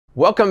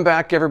Welcome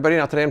back, everybody.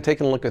 Now today I'm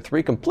taking a look at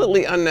 3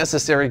 completely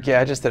unnecessary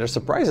gadgets that are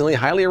surprisingly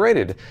highly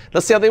rated.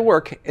 Let's see how they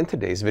work in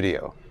today's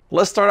video.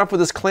 Let's start off with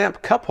this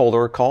clamp cup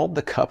holder called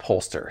the cup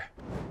holster.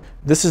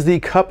 This is the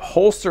cup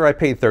holster. I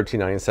paid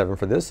 $13.97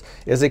 for this.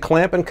 It is a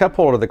clamp and cup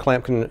holder. The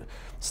clamp can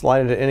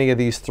slide into any of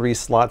these 3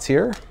 slots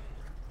here.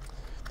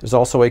 There's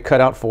also a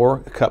cutout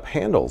for cup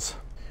handles.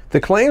 The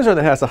claims are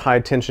that it has a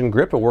high tension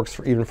grip. It works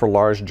even for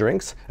large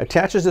drinks.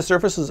 Attaches to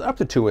surfaces up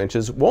to 2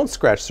 inches. Won't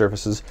scratch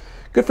surfaces.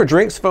 Good for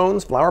drinks,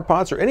 phones, flower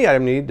pots, or any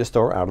item needed to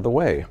store out of the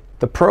way.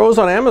 The pros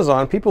on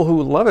Amazon, people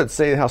who love it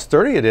say how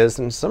sturdy it is,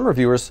 and some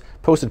reviewers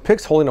posted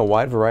pics holding a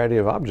wide variety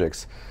of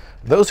objects.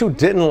 Those who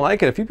didn't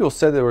like it, a few people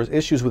said there was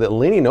issues with it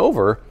leaning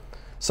over.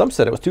 Some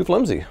said it was too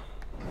flimsy.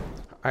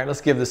 All right,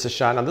 let's give this a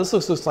shot. Now this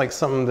looks like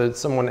something that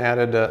someone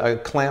added a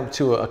clamp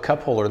to a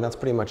cup holder, and that's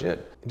pretty much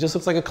it. It just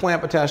looks like a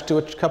clamp attached to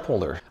a cup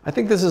holder. I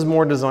think this is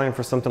more designed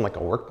for something like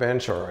a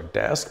workbench or a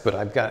desk, but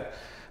I've got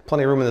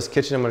plenty of room in this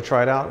kitchen. I'm gonna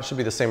try it out. It should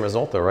be the same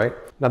result though, right?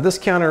 Now this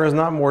counter is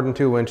not more than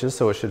 2 inches,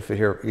 so it should fit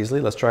here easily.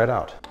 Let's try it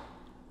out.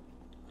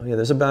 Oh yeah,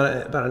 there's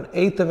about an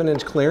 1/8 of an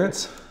inch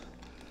clearance.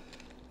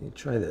 Let me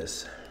try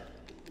this.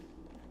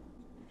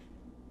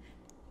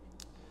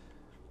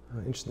 Oh,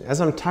 interesting. As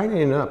I'm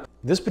tightening it up,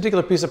 this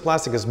particular piece of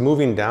plastic is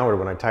moving downward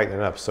when I tighten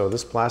it up. So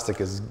this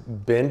plastic is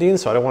bending,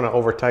 so I don't want to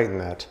over tighten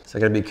that. So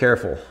I gotta be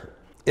careful.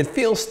 It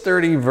feels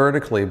sturdy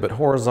vertically, but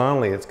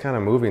horizontally it's kind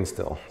of moving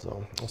still.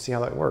 So we'll see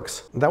how that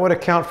works. That would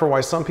account for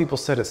why some people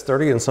said it's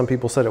sturdy and some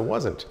people said it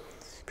wasn't.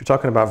 If you're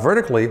talking about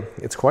vertically,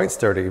 it's quite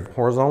sturdy.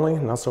 Horizontally,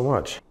 not so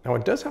much. Now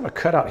it does have a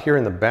cutout here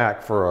in the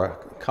back for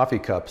coffee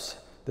cups.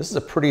 This is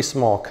a pretty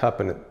small cup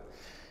and it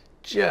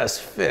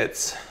just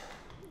fits.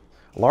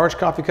 A large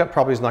coffee cup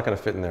probably is not going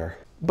to fit in there,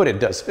 but it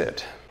does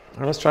fit.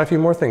 All right, let's try a few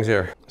more things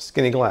here.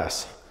 Skinny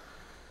glass.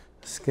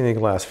 Skinny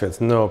glass fits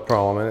no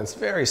problem, and it's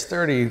very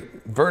sturdy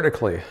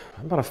vertically.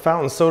 How about a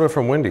fountain soda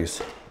from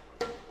Wendy's?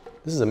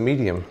 This is a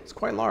medium. It's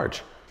quite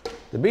large.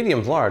 The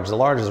medium's large. The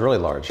large is really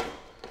large.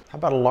 How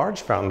about a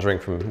large fountain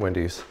drink from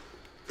Wendy's?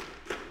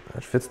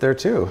 That fits there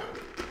too.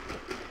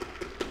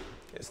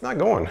 It's not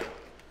going.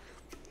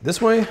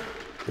 This way?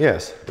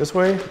 Yes. This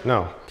way?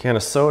 No. Can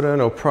of soda,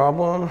 no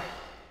problem.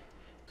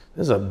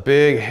 This is a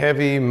big,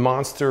 heavy,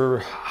 monster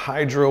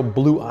hydro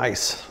blue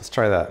ice. Let's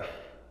try that.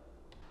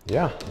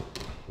 Yeah,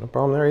 no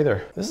problem there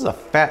either. This is a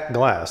fat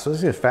glass. So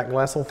let's see if fat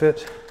glass will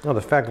fit. No, the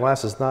fat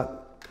glass is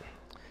not.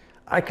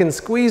 I can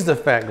squeeze the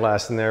fat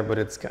glass in there, but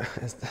it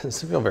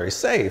doesn't feel very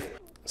safe.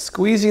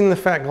 Squeezing the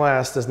fat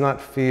glass does not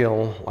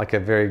feel like a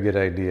very good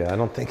idea. I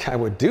don't think I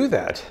would do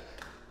that.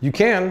 You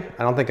can,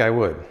 I don't think I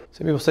would.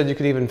 Some people said you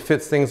could even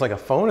fit things like a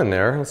phone in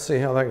there. Let's see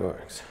how that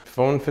works.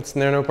 Phone fits in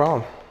there, no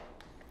problem.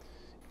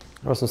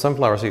 Oh, some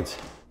sunflower seeds.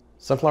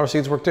 Sunflower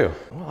seeds work too.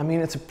 Well, I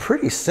mean, it's a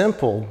pretty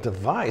simple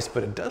device,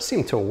 but it does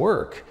seem to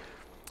work.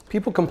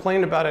 People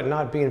complained about it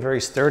not being very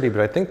sturdy, but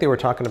I think they were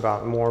talking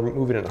about more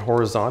moving it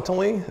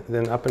horizontally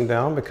than up and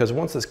down, because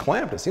once it's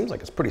clamped, it seems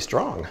like it's pretty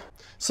strong.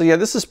 So yeah,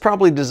 this is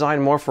probably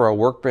designed more for a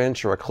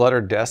workbench or a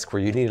cluttered desk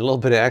where you need a little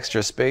bit of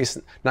extra space,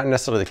 not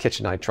necessarily the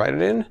kitchen I tried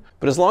it in,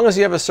 but as long as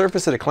you have a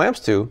surface that it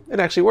clamps to, it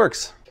actually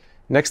works.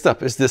 Next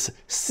up is this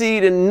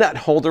seed and nut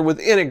holder with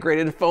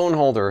integrated phone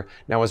holder.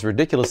 Now, as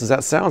ridiculous as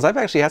that sounds, I've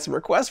actually had some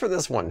requests for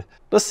this one.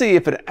 Let's see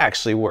if it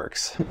actually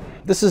works.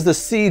 This is the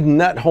seed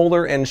nut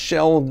holder and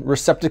shell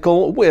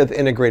receptacle with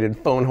integrated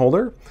phone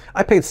holder.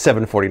 I paid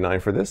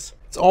 $7.49 for this.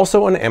 It's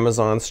also an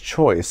Amazon's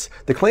choice.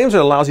 The claims are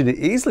it allows you to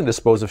easily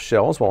dispose of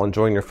shells while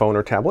enjoying your phone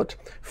or tablet.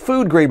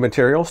 Food grade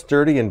material,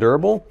 sturdy and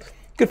durable.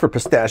 Good for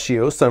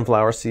pistachios,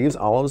 sunflower seeds,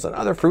 olives, and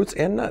other fruits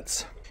and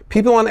nuts.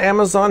 People on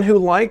Amazon who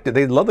liked it,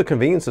 they love the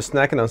convenience of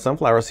snacking on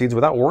sunflower seeds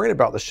without worrying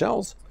about the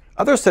shells.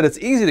 Others said it's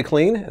easy to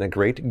clean and a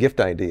great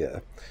gift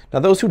idea. Now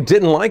those who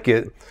didn't like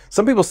it,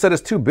 some people said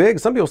it's too big,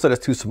 some people said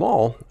it's too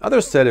small,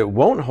 others said it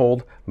won't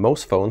hold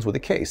most phones with a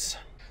case.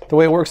 The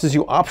way it works is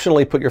you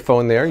optionally put your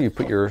phone there, you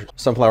put your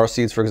sunflower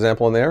seeds, for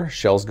example, in there,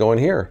 shells go in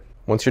here.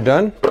 Once you're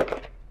done,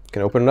 you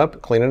can open it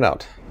up, clean it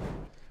out.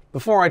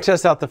 Before I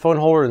test out the phone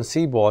holder and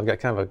seed bowl, I've got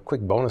kind of a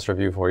quick bonus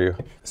review for you.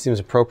 It seems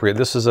appropriate.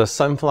 This is a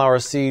sunflower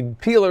seed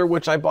peeler,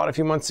 which I bought a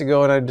few months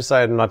ago and I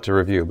decided not to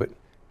review, but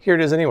here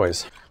it is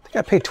anyways. I think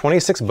I paid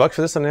 26 bucks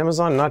for this on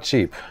Amazon, not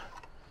cheap.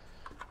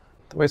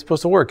 The way it's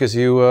supposed to work is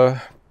you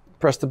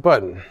press the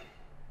button.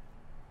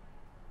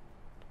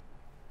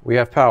 We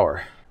have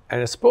power.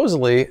 And it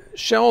supposedly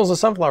shells a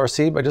sunflower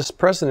seed by just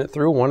pressing it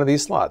through one of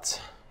these slots.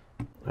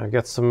 I've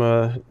got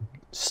some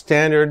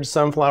standard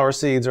sunflower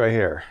seeds right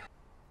here.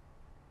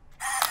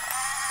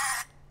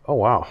 Oh,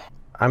 wow.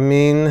 I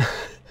mean,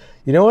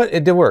 you know what?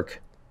 It did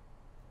work.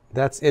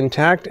 That's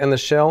intact and the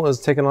shell is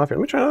taken off here.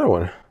 Let me try another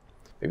one.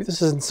 Maybe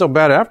this isn't so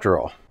bad after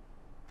all.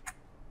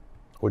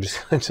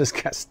 It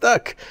just got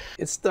stuck.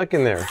 It's stuck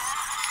in there.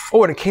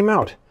 Oh, and it came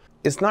out.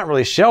 It's not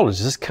really shelled, it's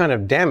just kind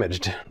of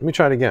damaged. Let me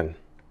try it again.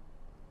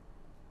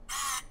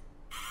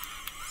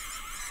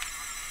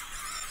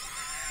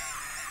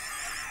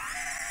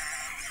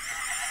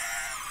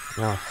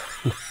 No.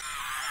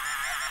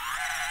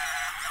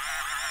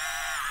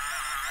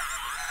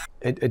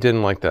 It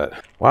didn't like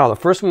that. Wow, the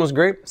first one was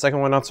great, second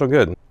one not so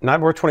good.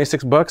 Not worth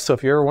 26 bucks, so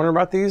if you're ever wondering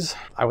about these,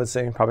 I would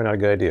say probably not a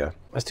good idea.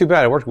 That's too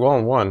bad, it worked well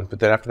in one, but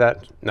then after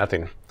that,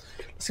 nothing.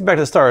 Let's get back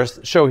to the stars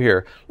show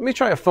here. Let me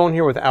try a phone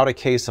here without a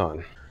case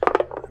on.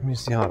 Let me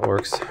see how it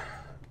works.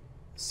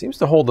 Seems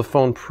to hold the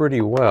phone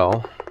pretty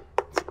well.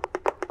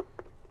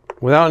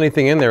 Without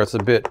anything in there, it's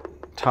a bit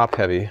top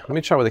heavy. Let me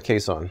try with a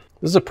case on.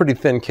 This is a pretty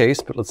thin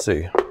case, but let's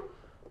see.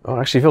 Oh, it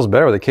actually feels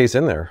better with a case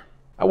in there.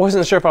 I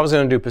wasn't sure if I was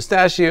going to do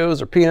pistachios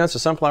or peanuts or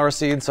sunflower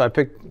seeds, so I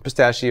picked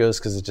pistachios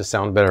because it just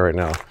sounds better right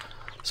now.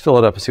 Let's fill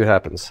it up and see what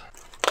happens.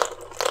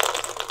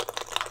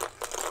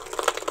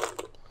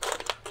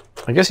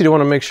 I guess you do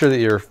want to make sure that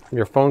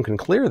your phone can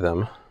clear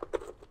them. All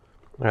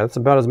right, that's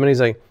about as many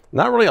as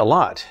not really a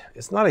lot.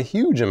 It's not a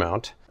huge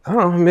amount. I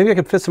don't know, maybe I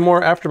could fit some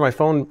more after my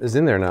phone is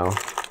in there now.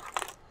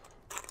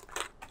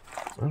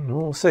 I don't know,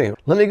 we'll see.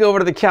 Let me go over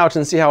to the couch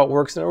and see how it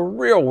works in a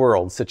real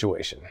world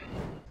situation.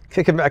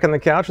 Kick it back on the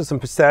couch with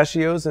some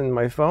pistachios and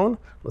my phone.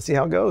 Let's see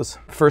how it goes.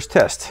 First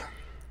test.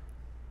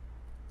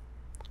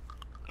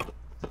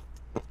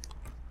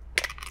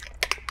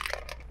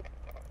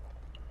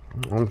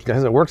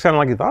 Guys, it works kind of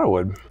like you thought it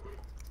would.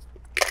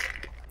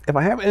 If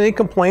I have any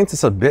complaints,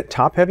 it's a bit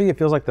top heavy. It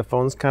feels like the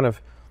phone's kind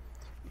of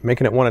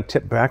making it want to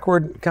tip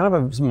backward. Kind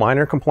of a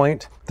minor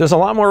complaint. There's a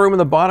lot more room in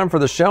the bottom for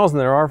the shells than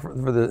there are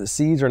for the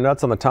seeds or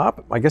nuts on the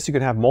top. I guess you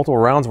could have multiple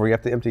rounds where you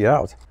have to empty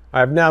out.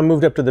 I've now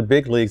moved up to the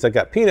big leagues. I've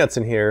got peanuts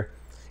in here.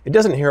 It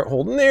doesn't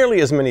hold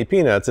nearly as many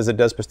peanuts as it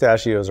does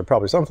pistachios or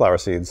probably sunflower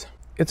seeds.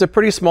 It's a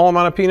pretty small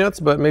amount of peanuts,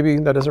 but maybe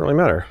that doesn't really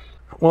matter.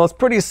 Well, it's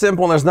pretty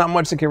simple and there's not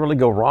much that can really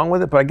go wrong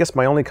with it, but I guess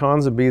my only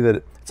cons would be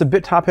that it's a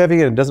bit top heavy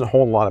and it doesn't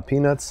hold a lot of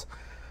peanuts.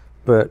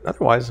 But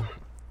otherwise,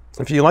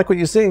 if you like what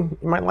you see, you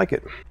might like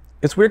it.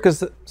 It's weird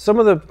because some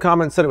of the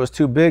comments said it was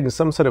too big and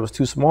some said it was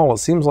too small. It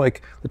seems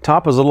like the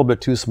top is a little bit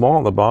too small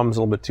and the bottom is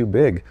a little bit too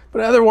big.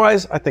 But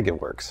otherwise, I think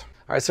it works.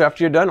 All right, so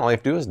after you're done, all you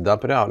have to do is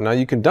dump it out. Now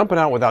you can dump it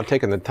out without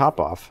taking the top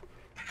off.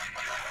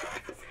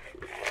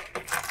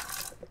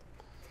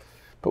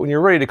 But when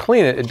you're ready to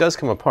clean it, it does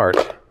come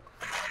apart.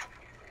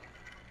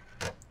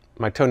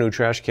 My Tonu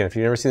trash can, if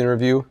you've never seen the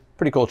review,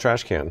 pretty cool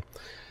trash can.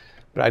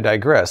 But I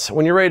digress.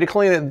 When you're ready to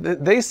clean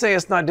it, they say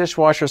it's not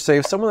dishwasher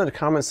safe. Someone in the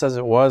comments says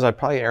it was. I'd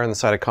probably err on the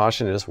side of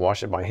caution and just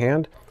wash it by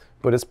hand.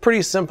 But it's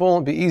pretty simple,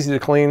 it'd be easy to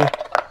clean.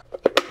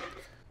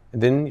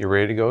 And then you're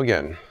ready to go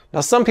again.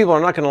 Now, some people are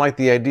not going to like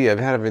the idea of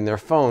having their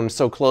phone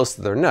so close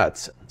to their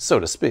nuts, so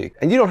to speak.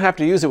 And you don't have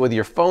to use it with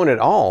your phone at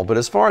all, but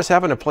as far as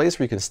having a place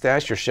where you can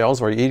stash your shells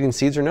while you're eating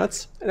seeds or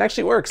nuts, it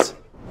actually works.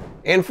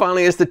 And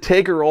finally, is the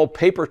Take-A-Roll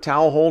paper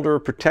towel holder,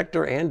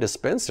 protector, and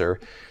dispenser.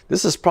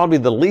 This is probably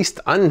the least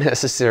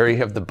unnecessary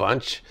of the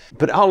bunch,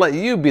 but I'll let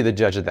you be the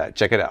judge of that.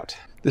 Check it out.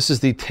 This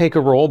is the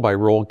Take-A-Roll by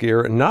Roll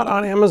Gear, not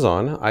on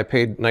Amazon. I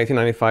paid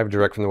 $19.95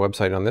 direct from the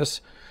website on this.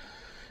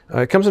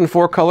 It comes in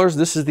 4 colors.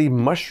 This is the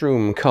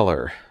mushroom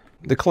color.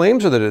 The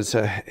claims are that it's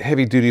a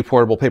heavy-duty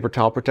portable paper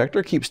towel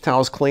protector, keeps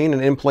towels clean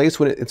and in place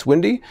when it's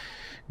windy.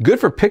 Good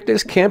for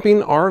picnics,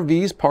 camping,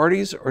 RVs,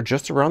 parties, or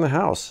just around the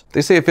house.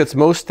 They say it fits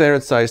most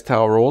standard size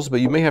towel rolls, but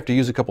you may have to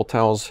use a couple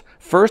towels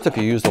first if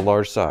you use the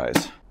large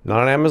size. Not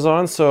on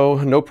Amazon, so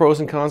no pros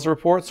and cons to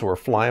report, so we're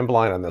flying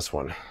blind on this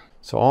one.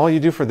 So all you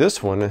do for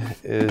this one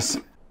is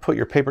put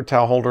your paper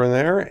towel holder in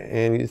there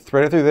and you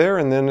thread it through there,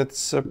 and then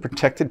it's a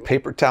protected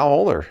paper towel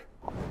holder.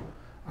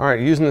 All right,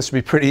 using this should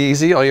be pretty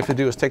easy. All you have to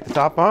do is take the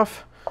top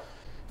off.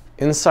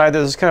 Inside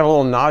there's kind of a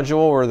little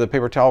nodule where the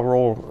paper towel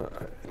roll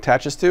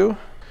attaches to.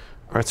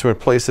 All right, so we're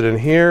gonna place it in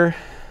here.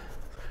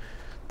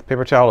 The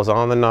paper towel is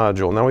on the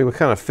nodule. Now we would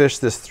kind of fish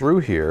this through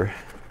here.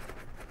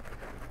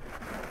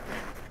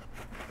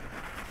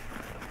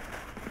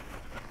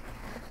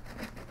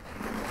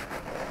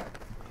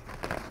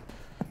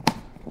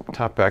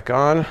 Top back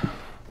on.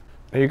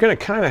 Now you're gonna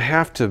kind of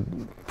have to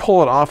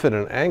pull it off at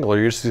an angle or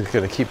you're just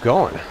gonna keep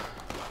going.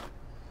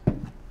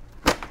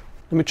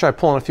 Let me try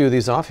pulling a few of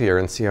these off here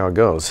and see how it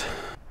goes.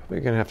 We're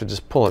gonna have to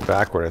just pull it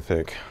backward, I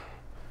think.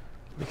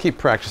 Let me keep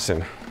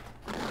practicing.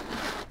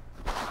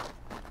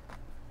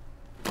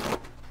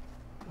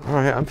 All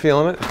right, I'm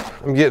feeling it.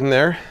 I'm getting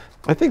there.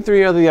 I think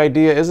the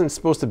idea isn't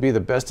supposed to be the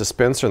best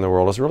dispenser in the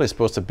world. It's really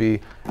supposed to be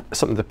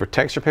something that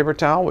protects your paper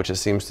towel, which it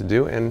seems to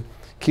do, and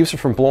keeps it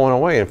from blowing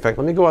away. In fact,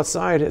 let me go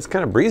outside. It's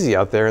kind of breezy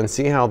out there and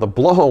see how the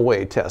blow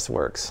away test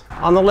works.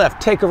 On the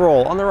left,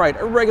 Take-A-Roll. On the right,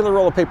 a regular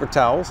roll of paper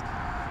towels.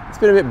 It's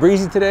been a bit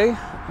breezy today.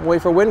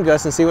 Wait for wind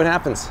gusts and see what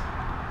happens.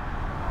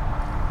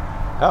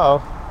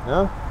 Uh-oh,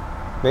 no,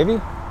 maybe?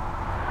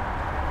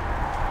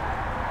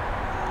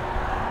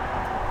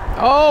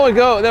 Oh,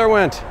 there it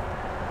went.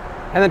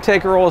 And the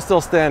Take-A-Roll is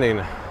still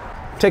standing.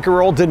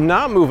 Take-A-Roll did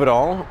not move at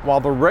all, while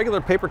the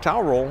regular paper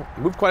towel roll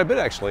moved quite a bit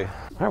actually.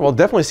 All right, well, it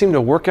definitely seemed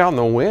to work out in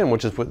the wind,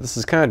 which is what this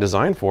is kind of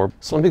designed for.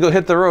 So let me go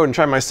hit the road and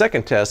try my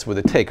second test with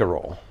a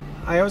Take-A-Roll.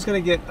 I was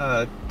gonna get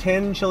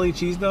 10 chili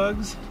cheese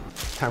dogs.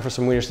 Time for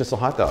some Wiener Schnitzel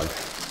hot dog.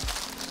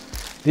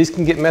 These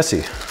can get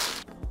messy.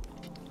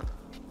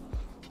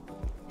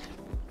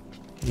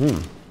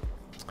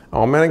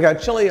 Oh man, I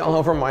got chili all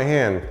over my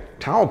hand.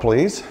 Towel,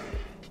 please.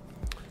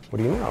 What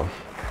do you know?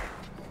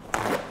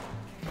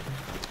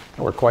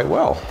 That worked quite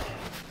well.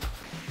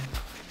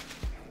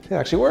 It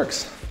actually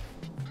works.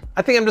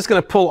 I think I'm just gonna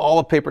pull all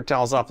the paper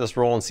towels off this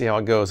roll and see how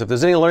it goes. If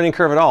there's any learning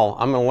curve at all,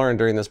 I'm gonna learn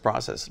during this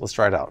process. Let's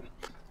try it out.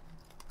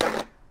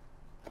 I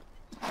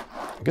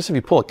guess if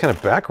you pull it kind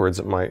of backwards,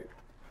 it might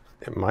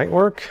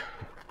work,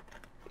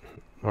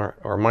 or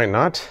it might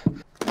not.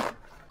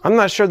 I'm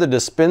not sure the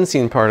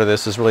dispensing part of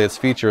this is really its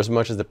feature as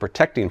much as the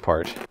protecting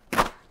part.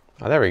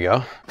 Oh, there we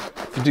go.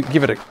 If you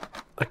give it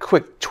a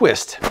quick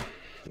twist.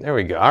 There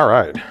we go. All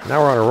right, now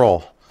we're on a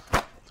roll.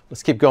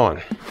 Let's keep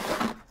going.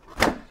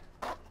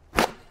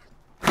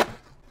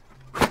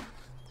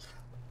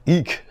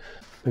 Eek.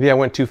 Maybe I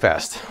went too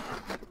fast.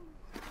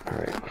 All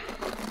right.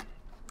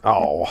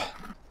 Oh,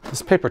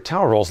 this paper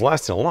towel roll's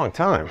lasting a long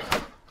time.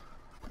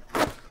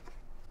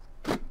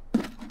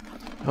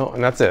 Oh,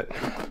 and that's it.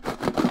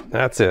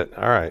 That's it.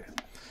 All right.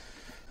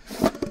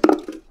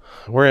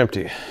 We're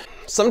empty.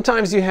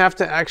 Sometimes you have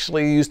to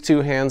actually use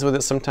 2 hands with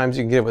it. Sometimes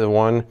you can get it with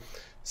 1.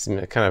 It's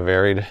kind of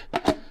varied.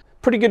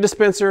 Pretty good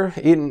dispenser,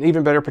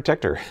 even better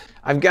protector.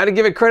 I've got to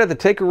give it credit, the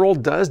Take a Roll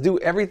does do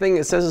everything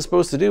it says it's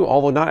supposed to do,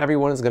 although not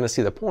everyone is going to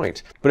see the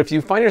point. But if you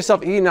find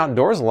yourself eating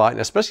outdoors a lot, and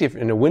especially if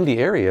in a windy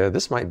area,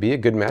 this might be a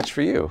good match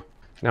for you.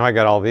 Now I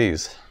got all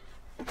these.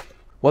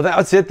 Well,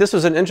 that's it. This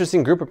was an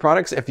interesting group of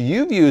products. If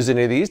you've used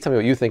any of these, tell me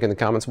what you think in the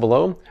comments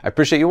below. I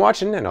appreciate you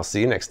watching, and I'll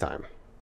see you next time.